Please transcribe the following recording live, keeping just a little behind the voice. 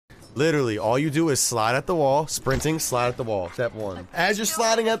Literally, all you do is slide at the wall, sprinting, slide at the wall. Step 1. As you're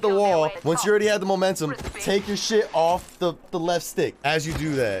sliding at the wall, once you already have the momentum, take your shit off the left stick as you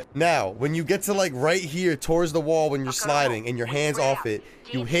do that. Now, when you get to like right here towards the wall when you're sliding and your hand's off it,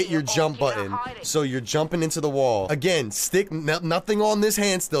 you hit your jump button. So you're jumping into the wall. Again, stick nothing on this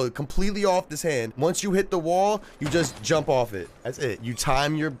hand still, completely off this hand. Once you hit the wall, you just jump off it. That's it. You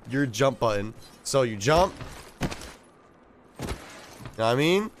time your jump button. So you jump. You know what I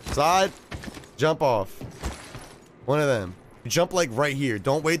mean? Slide, jump off. One of them. You jump like right here.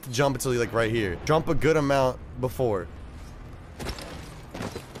 Don't wait to jump until you're like right here. Jump a good amount before.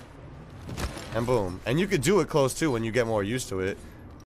 And boom. And you could do it close too when you get more used to it.